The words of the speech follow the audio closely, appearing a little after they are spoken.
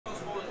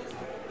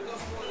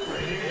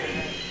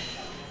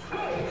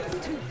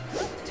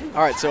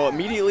All right, so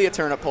immediately a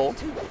turnip pull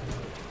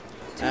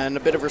and a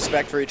bit of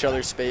respect for each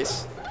other's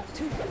space.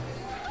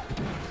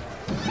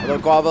 Although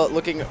Guava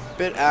looking a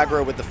bit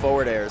aggro with the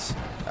forward airs.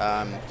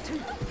 So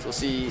we'll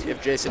see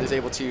if Jason is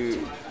able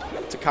to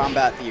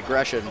combat the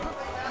aggression.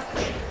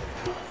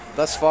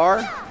 Thus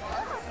far,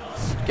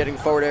 getting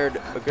forward aired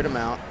a good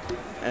amount.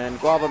 And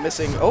Guava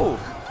missing, oh,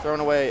 throwing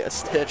away a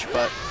stitch,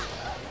 but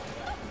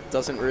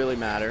doesn't really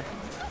matter.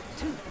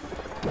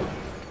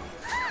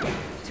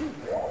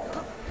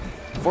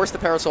 Forced the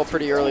parasol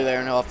pretty early there,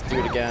 and he'll have to do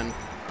it again.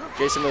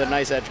 Jason with a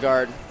nice edge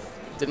guard.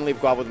 Didn't leave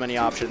Guava with many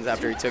options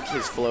after he took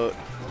his float.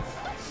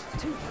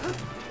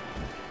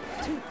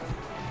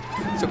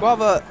 So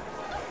Guava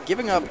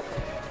giving up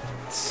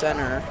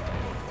center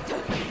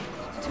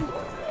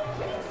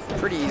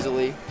pretty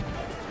easily.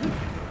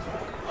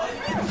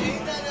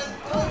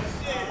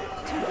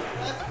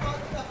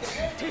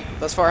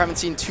 Thus far, I haven't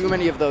seen too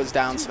many of those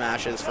down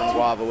smashes from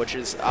Guava, which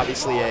is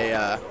obviously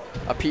a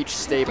Peach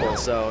staple.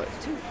 So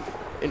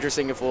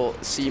interesting if we'll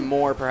see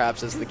more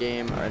perhaps as the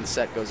game and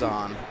set goes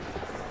on.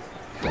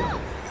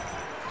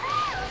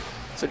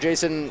 So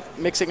Jason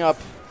mixing up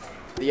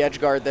the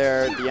edge guard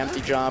there, the empty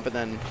jump, and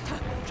then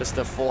just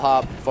a full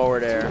hop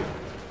forward air.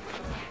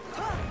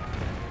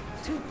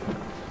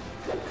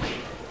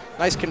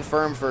 Nice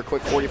confirm for a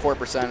quick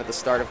 44% at the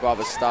start of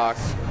Guava's stock.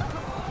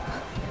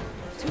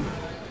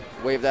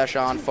 Wave dash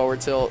on, forward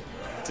tilt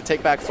to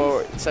take back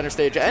forward center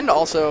stage, and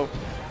also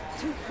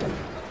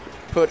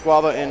put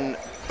Guava in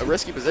a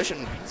risky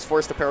position. He's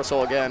forced the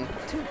parasol again.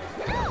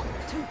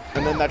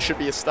 And then that should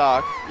be a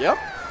stock. Yep.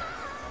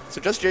 So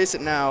just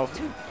Jason now,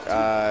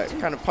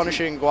 kind of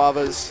punishing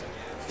Guava's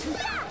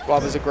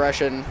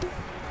aggression.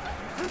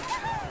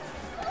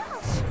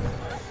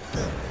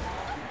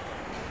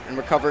 And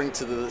recovering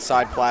to the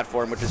side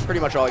platform, which is pretty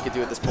much all he could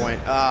do at this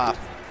point.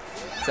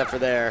 Except for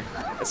there,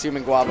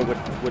 assuming Guava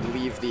would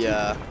leave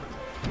the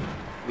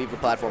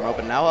platform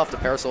open. Now he'll have to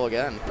parasol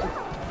again.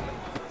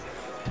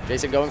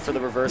 Jason going for the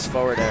reverse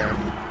forward air.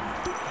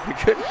 He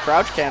couldn't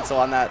crouch cancel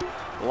on that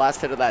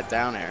last hit of that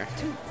down air.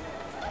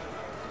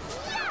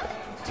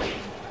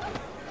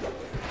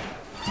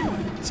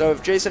 So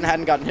if Jason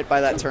hadn't gotten hit by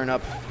that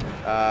turnip,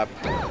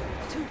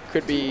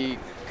 could be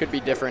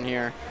different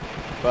here.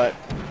 But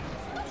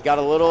he got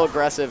a little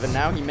aggressive, and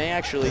now he may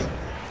actually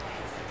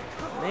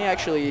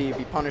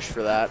be punished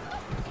for that.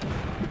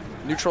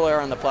 Neutral air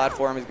on the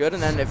platform is good,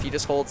 and then if he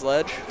just holds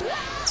ledge,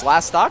 it's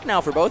last stock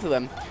now for both of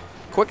them.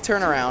 Quick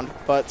turnaround,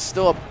 but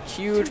still a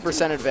huge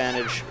percent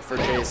advantage for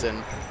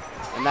Jason,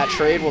 and that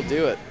trade will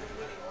do it.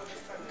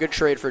 Good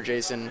trade for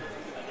Jason.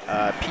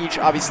 Peach,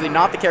 obviously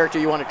not the character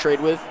you want to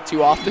trade with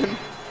too often,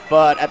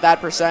 but at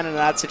that percent in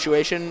that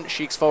situation,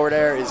 Sheik's forward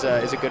air is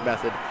a good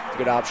method, a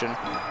good option.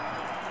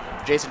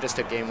 Jason just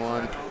took game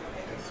one.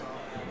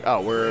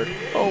 Oh, word.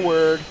 Oh,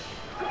 word.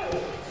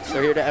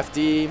 So here to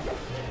FD.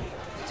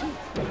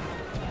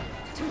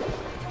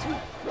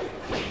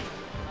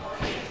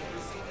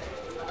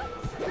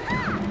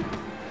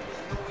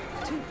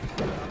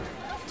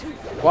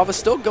 Guava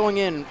still going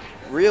in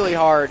really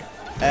hard,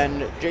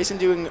 and Jason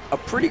doing a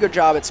pretty good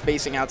job at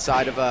spacing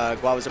outside of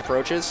Guava's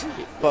approaches.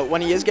 But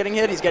when he is getting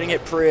hit, he's getting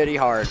hit pretty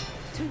hard.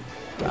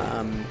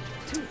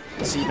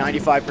 You see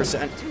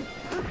 95%.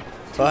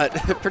 But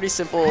pretty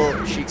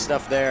simple Sheik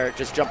stuff there,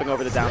 just jumping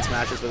over the down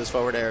smashes with his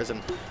forward airs.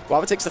 And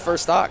Guava takes the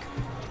first stock,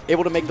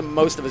 able to make the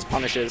most of his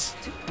punishes.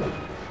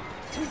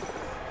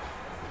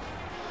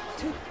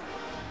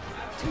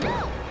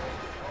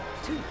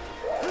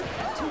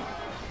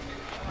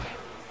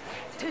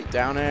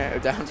 Down air,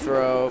 down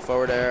throw,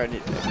 forward air,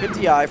 and good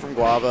DI from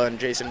Guava, and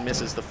Jason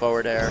misses the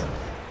forward air.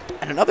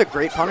 And another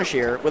great punish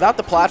here. Without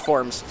the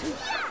platforms,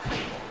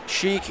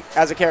 Sheik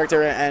as a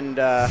character and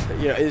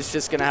is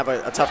just gonna have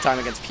a tough time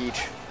against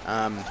Peach.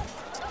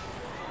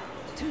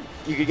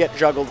 You could get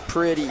juggled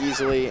pretty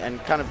easily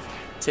and kind of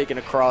taken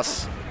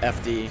across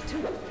FD.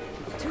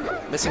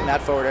 Missing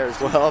that forward air as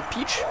well.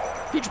 Peach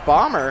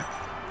bomber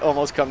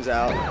almost comes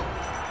out,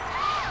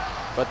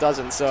 but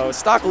doesn't. So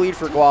stock lead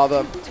for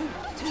Guava.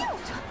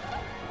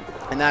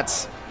 And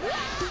that's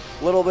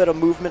a little bit of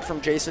movement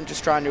from Jason,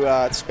 just trying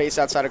to space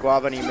outside of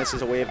Guava, and he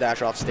misses a wave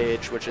dash off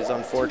stage, which is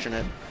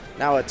unfortunate.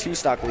 Now a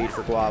 2-stock lead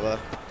for Guava.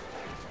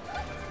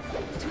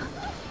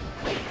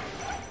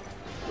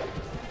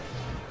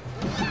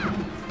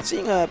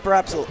 Seeing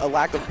perhaps a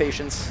lack of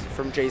patience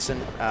from Jason,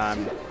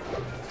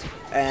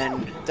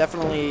 and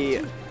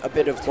definitely a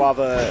bit of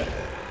Guava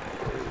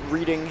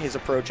reading his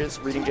approaches,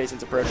 reading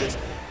Jason's approaches.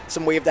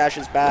 Some wave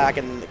dashes back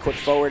and a quick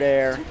forward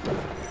air.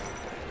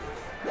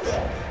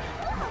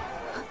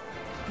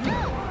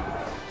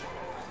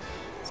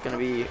 Going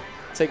to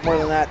take more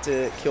than that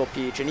to kill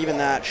Peach, and even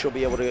that she'll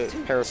be able to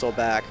parasol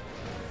back.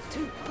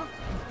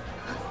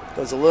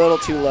 Goes a little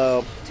too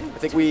low. I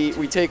think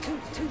we take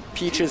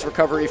Peach's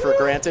recovery for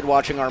granted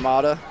watching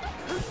Armada.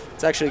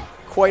 It's actually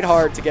quite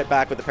hard to get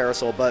back with the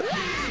parasol, but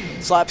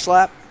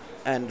slap,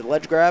 and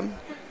ledge grab,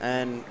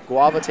 and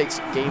Guava takes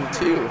game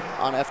 2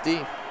 on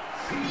FD.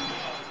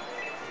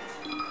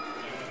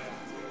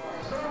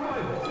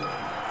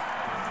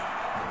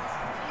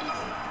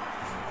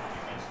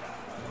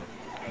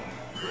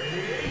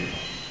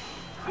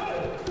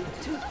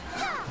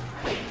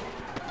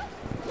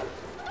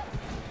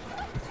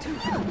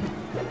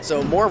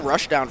 So more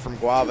rush down from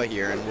Guava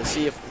here, and we'll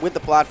see if with the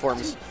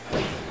platforms,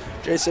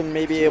 Jason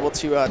may be able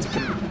to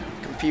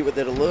compete with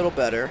it a little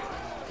better.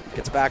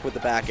 Gets back with the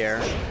back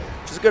air,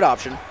 which is a good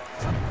option.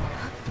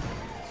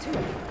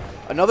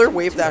 Another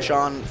wave dash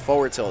on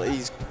forward tilt.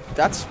 It's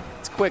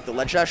quick. The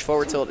ledge dash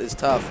forward tilt is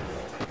tough.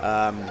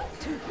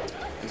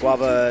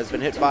 Guava has been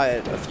hit by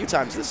it a few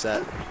times this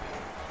set.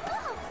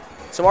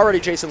 So already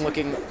Jason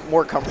looking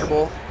more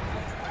comfortable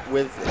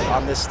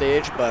on this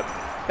stage, but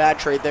bad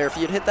trade there. If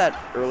he had hit that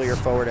earlier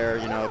forward air,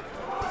 you know,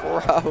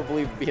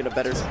 probably be in a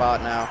better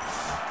spot now.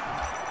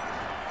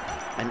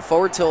 And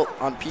forward tilt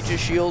on Peach's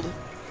shield,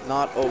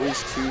 not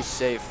always too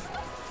safe.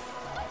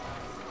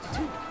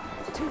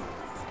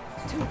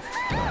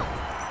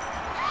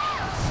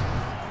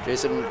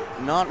 Jason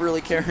not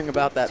really caring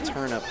about that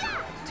turnip.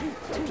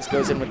 Just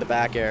goes in with the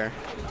back air.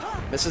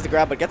 Misses the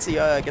grab, but gets the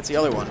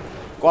other one.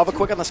 Guava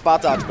quick on the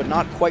spot dodge, but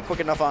not quite quick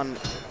enough on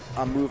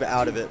move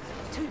out of it.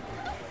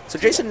 So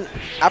Jason,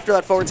 after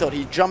that forward tilt,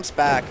 he jumps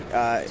back,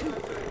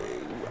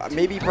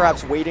 maybe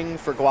perhaps waiting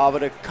for Guava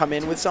to come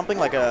in with something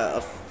like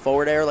a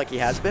forward air like he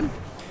has been.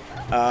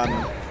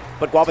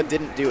 But Guava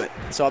didn't do it.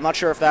 So I'm not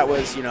sure if that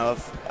was, you know,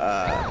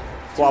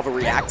 Guava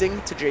reacting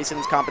to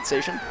Jason's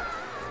compensation,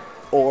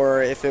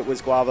 or if it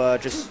was Guava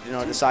just, you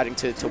know, deciding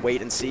to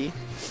wait and see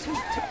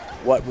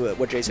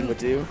what Jason would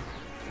do.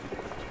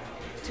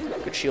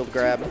 Good shield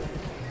grab.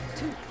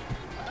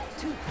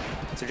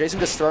 So Jason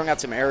just throwing out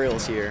some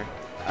aerials here,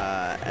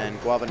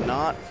 and Guava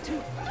not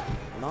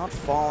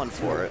falling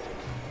for it.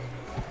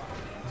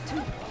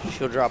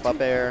 Shield drop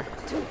up air.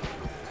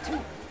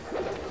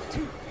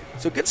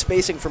 So good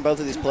spacing from both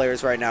of these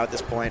players right now at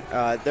this point.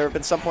 There have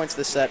been some points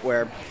this set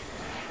where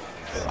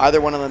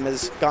either one of them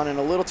has gone in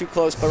a little too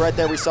close, but right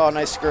there we saw a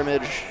nice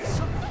scrimmage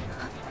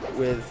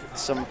with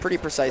some pretty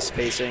precise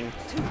spacing.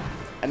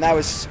 And that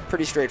was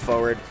pretty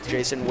straightforward.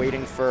 Jason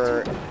waiting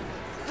for,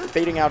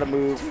 baiting out a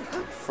move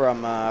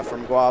from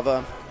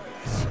Guava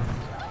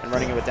and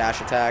running it with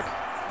dash attack.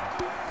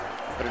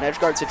 But an edge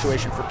guard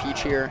situation for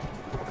Peach here.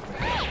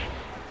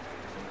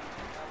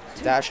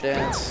 Dash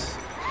dance,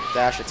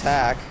 dash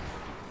attack.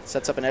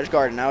 Sets up an edge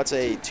guard, and now it's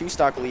a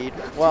 2-stock lead.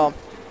 Well,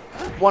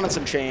 1 and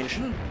some change.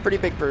 Pretty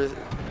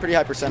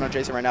high percent on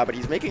Jason right now, but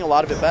he's making a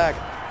lot of it back.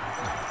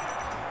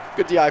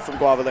 Good DI from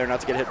Guava there, not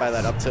to get hit by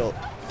that up tilt.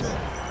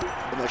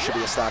 And that should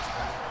be a stock.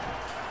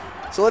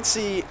 So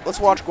let's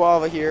watch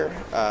Guava here.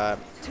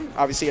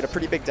 Obviously at a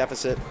pretty big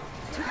deficit.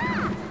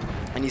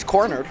 And he's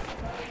cornered.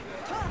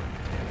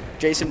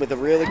 Jason with a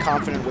really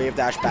confident wave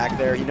dash back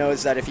there. He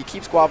knows that if he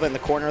keeps Guava in the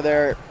corner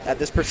there at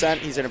this percent,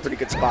 he's in a pretty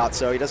good spot,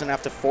 so he doesn't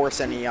have to force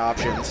any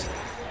options.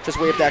 Just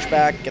wave dash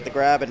back, get the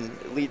grab, and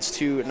it leads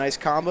to a nice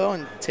combo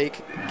and take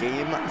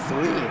game 3.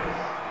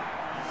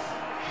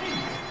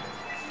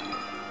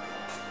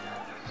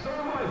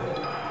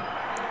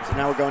 So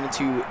now we're going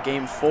into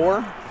game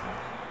 4.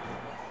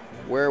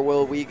 Where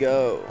will we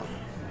go?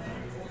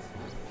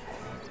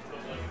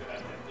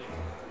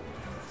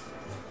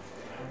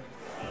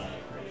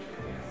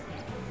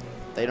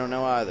 They don't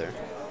know either.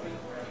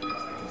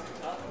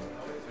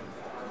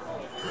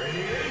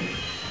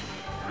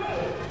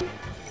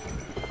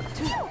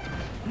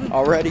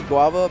 Already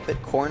Guava a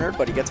bit cornered,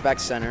 but he gets back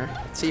center.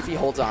 Let's see if he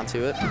holds on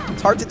to it.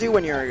 It's hard to do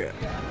when you're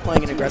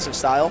playing an aggressive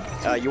style.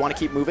 You want to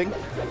keep moving,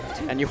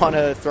 and you want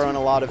to throw in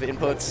a lot of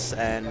inputs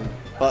and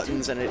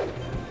buttons, and it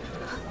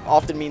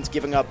often means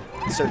giving up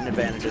certain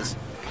advantages.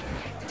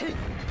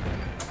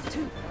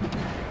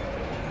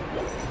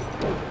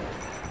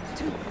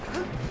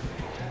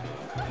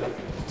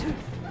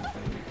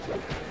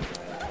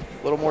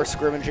 A little more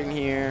scrimmaging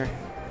here.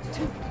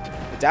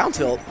 Down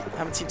tilt,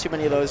 haven't seen too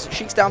many of those.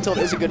 Sheik's down tilt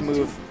is a good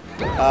move,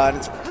 and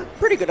it's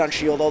pretty good on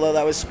shield, although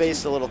that was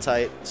spaced a little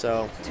tight,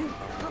 so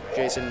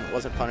Jason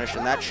wasn't punished,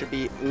 and that should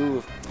be, ooh,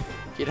 if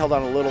he'd held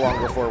on a little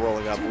longer before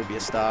rolling up, it would be a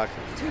stock.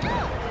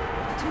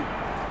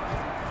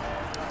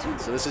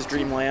 So this is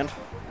Dreamland.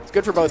 It's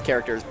good for both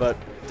characters, but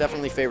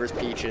definitely favors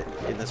Peach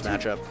in this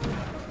matchup.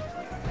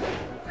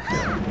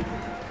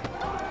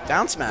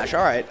 Down smash,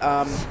 all right.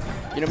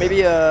 You know,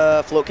 maybe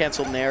a float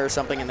cancel nair or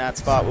something in that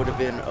spot would have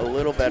been a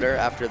little better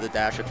after the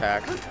dash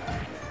attack.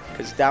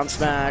 Because down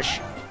smash,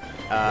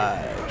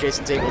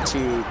 Jason's able to,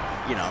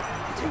 you know,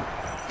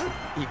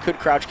 he could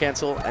crouch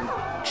cancel and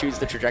choose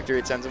the trajectory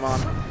it sends him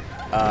on.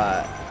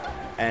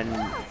 And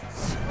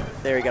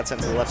there he got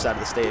sent to the left side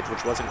of the stage,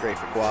 which wasn't great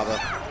for Guava.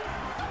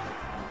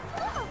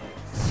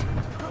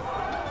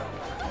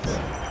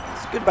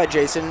 It's good by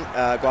Jason.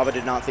 Guava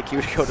did not think he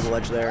would go to the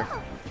ledge there.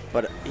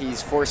 But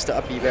he's forced to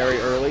up B very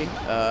early,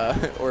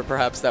 or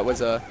perhaps that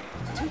was a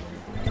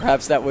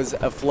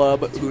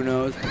flub. Who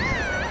knows?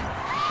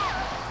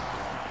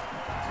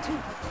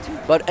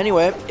 But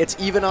anyway, it's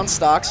even on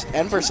stocks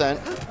and percent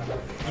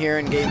here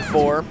in game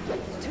 4.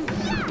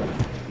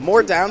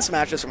 More down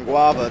smashes from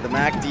Guava, the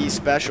MACD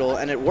special,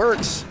 and it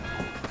works.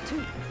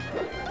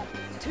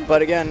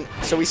 But again,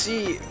 so we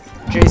see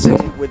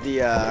Jason with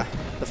the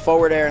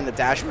forward air and the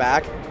dash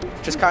back,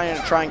 just kind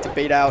of trying to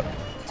bait out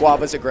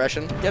Guava's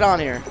aggression. Get on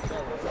here.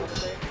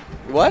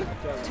 What?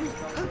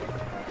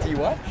 Do you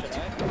what?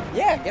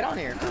 Yeah, get on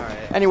here. All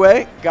right.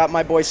 Anyway, got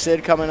my boy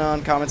Sid coming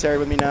on commentary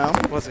with me now.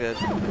 What's good?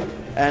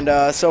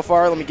 And so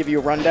far, let me give you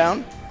a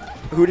rundown.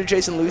 Who did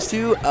Jason lose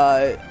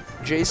to?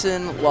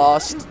 Jason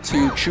lost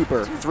to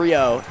Chuuper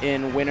 3-0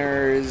 in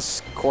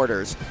winners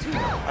quarters.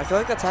 I feel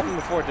like that's happened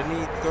before. Didn't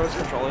he throw his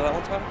controller that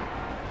one time?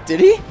 Did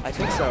he? I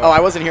think so. Oh,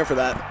 I wasn't here for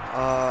that.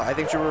 I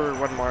think Chuuper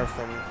won Marth,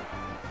 and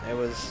it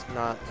was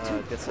not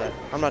a good set.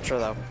 I'm not sure,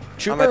 though.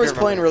 Chuuper was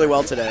playing really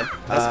well today.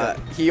 That's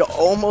good. He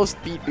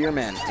almost beat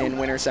Beerman in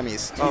winter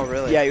semis. Oh,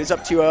 really? Yeah, he was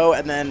up 2-0,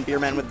 and then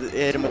Beerman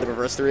hit him with the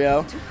reverse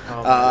 3-0.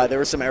 Oh, there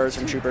were some errors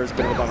from Chuuper. It was a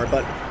bit of a bummer.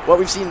 But what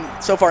we've seen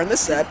so far in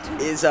this set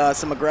is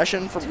some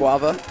aggression from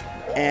Guava.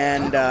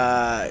 And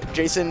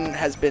Jason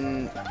has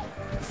been,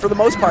 for the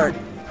most part,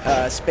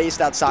 spaced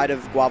outside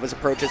of Guava's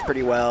approaches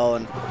pretty well,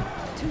 and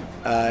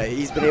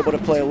he's been able to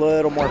play a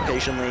little more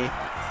patiently.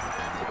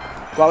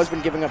 Guava's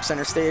been giving up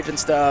center stage and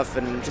stuff,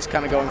 and just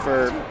kind of going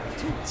for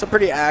some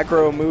pretty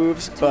aggro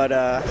moves, but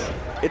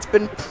it's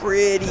been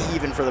pretty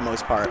even for the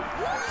most part.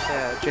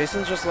 Yeah,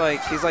 Jason's just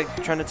like, he's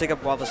like trying to take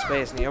up Guava's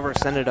space, and he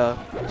overextended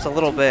just a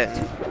little bit,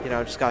 and, you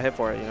know, just got hit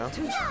for it, you know?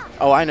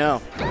 Oh, I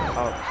know.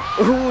 Oh.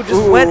 Ooh,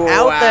 just went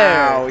out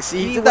there.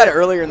 See, he did that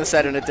earlier in the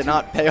set, and it did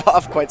not pay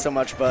off quite so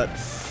much, but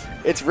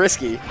it's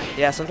risky.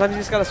 Yeah, sometimes you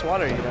just gotta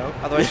swat her, you know?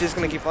 Otherwise, she's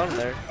gonna keep floating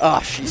there. Oh,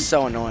 she's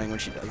so annoying when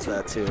she does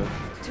that, too.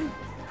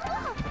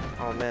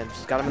 Oh man,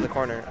 just got him in the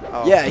corner.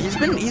 Oh. Yeah, he's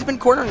been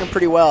cornering him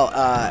pretty well.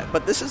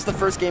 But this is the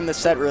first game this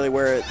set really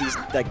where these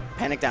like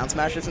panic down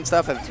smashes and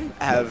stuff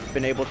have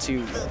been able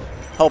to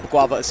help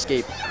Guava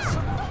escape.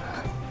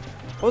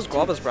 What was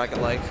Guava's bracket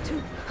like?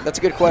 That's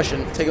a good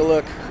question. Take a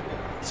look.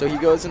 So he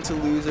goes into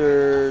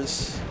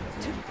losers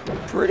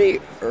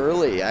pretty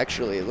early,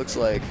 actually. It looks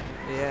like.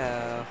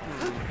 Yeah.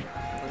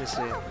 Let me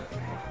see.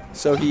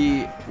 So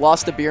he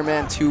lost to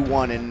Beerman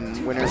 2-1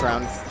 in winners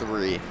round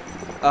 3.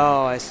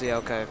 Oh, I see.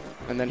 Okay.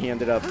 And then he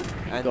ended up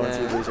going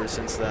through losers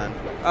since then.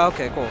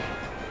 Okay, cool.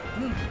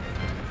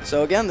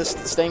 So again, this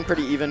is staying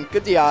pretty even.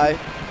 Good DI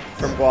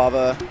from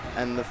Guava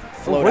and the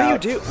float What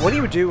out. do you do? What do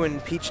you do when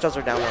Peach does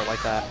her down air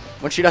like that?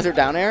 When she does her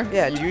down air?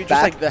 Yeah, you just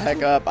back like the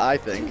heck up, I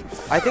think.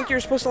 I think you're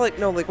supposed to like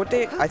what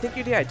day? I think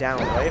you DI down,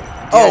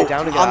 right? Oh, DI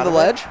down to get on out the of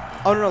ledge? It.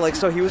 Oh no, like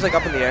so he was like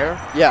up in the air.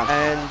 Yeah.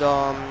 And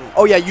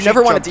oh yeah, you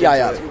never want to DI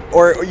up, it.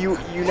 or you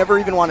never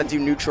even want to do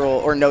neutral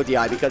or no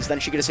DI because then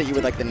she could just hit you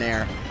with like the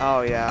nair.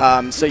 Oh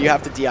yeah. So you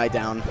have to DI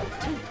down.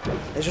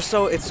 It's just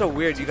so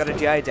weird. You got to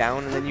DI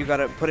down and then you got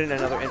to put in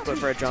another input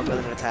for a jump and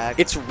then an attack.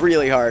 It's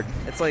really hard.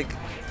 It's like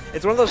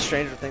it's one of those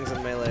stranger things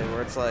in Melee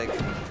where it's like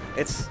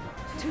it's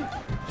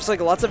just like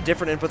lots of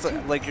different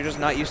inputs like you're just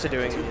not used to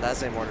doing in that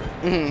same order.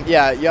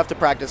 Yeah, you have to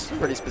practice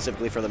pretty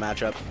specifically for the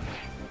matchup.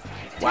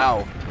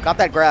 Wow, got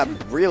that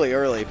grab really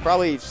early.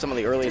 Probably some of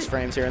the earliest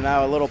frames here. And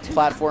now a little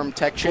platform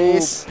tech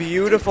chase. Ooh,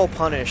 beautiful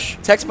punish.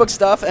 Textbook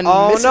stuff and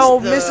misses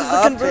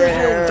the conversion.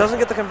 Air. Doesn't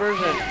get the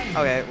conversion.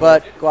 Okay.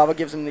 But Guava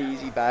gives him the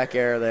easy back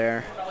air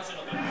there.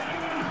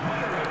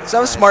 So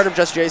that was smart of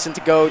just Jason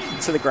to go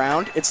to the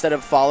ground instead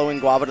of following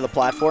Guava to the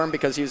platform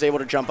because he was able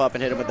to jump up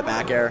and hit him with the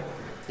back air.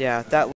 Yeah, that